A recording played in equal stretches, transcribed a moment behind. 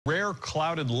Rare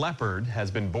clouded leopard has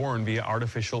been born via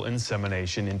artificial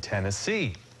insemination in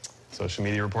Tennessee. Social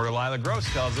media reporter Lila Gross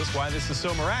tells us why this is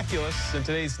so miraculous in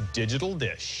today's digital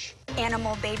dish.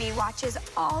 Animal baby watch is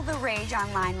all the rage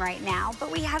online right now,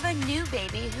 but we have a new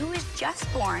baby who is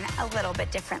just born a little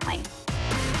bit differently.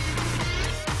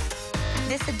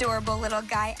 This adorable little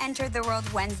guy entered the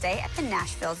world Wednesday at the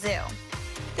Nashville Zoo.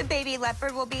 The baby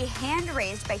leopard will be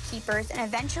hand-raised by keepers and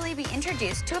eventually be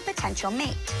introduced to a potential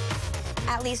mate.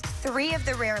 At least 3 of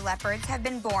the rare leopards have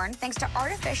been born thanks to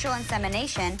artificial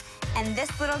insemination, and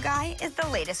this little guy is the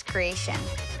latest creation.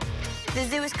 The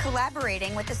zoo is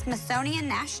collaborating with the Smithsonian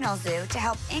National Zoo to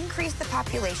help increase the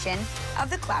population of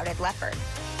the clouded leopard.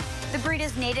 The breed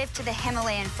is native to the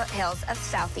Himalayan foothills of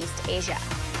Southeast Asia.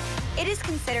 It is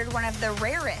considered one of the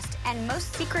rarest and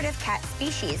most secretive cat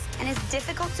species and is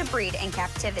difficult to breed in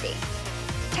captivity.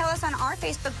 Tell us on our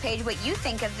Facebook page what you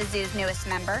think of the zoo's newest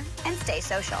member, and stay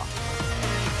social.